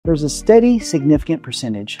There's a steady, significant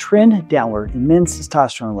percentage trend downward in men's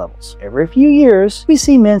testosterone levels. Every few years, we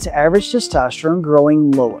see men's average testosterone growing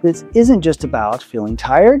lower. This isn't just about feeling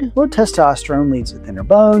tired. Low testosterone leads to thinner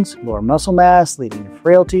bones, lower muscle mass, leading to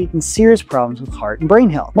frailty, and serious problems with heart and brain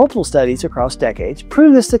health. Multiple studies across decades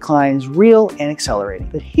prove this decline is real and accelerating.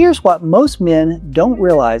 But here's what most men don't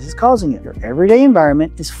realize is causing it. Your everyday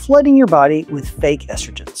environment is flooding your body with fake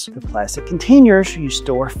estrogens. The plastic containers you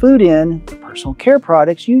store food in, the personal care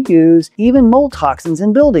products you use, even mold toxins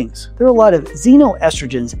in buildings. There are a lot of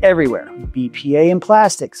xenoestrogens everywhere. BPA in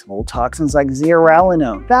plastics, mold toxins like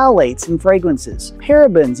zearalenone, phthalates in fragrances,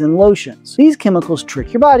 parabens in lotions. These chemicals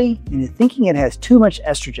trick your body into thinking it has too much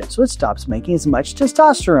estrogen, so it stops making as much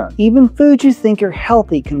testosterone. Even foods you think are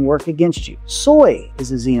healthy can work against you. Soy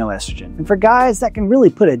is a xenoestrogen, and for guys, that can really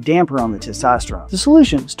put a damper on the testosterone. The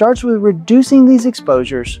solution starts with reducing these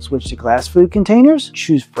exposures, switch to glass food containers,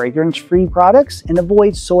 choose fragrance-free products, and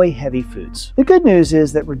avoid soy-heavy foods. The good news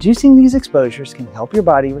is that reducing these exposures can help your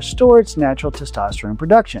body restore its natural testosterone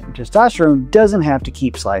production. Testosterone doesn't have to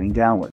keep sliding downward.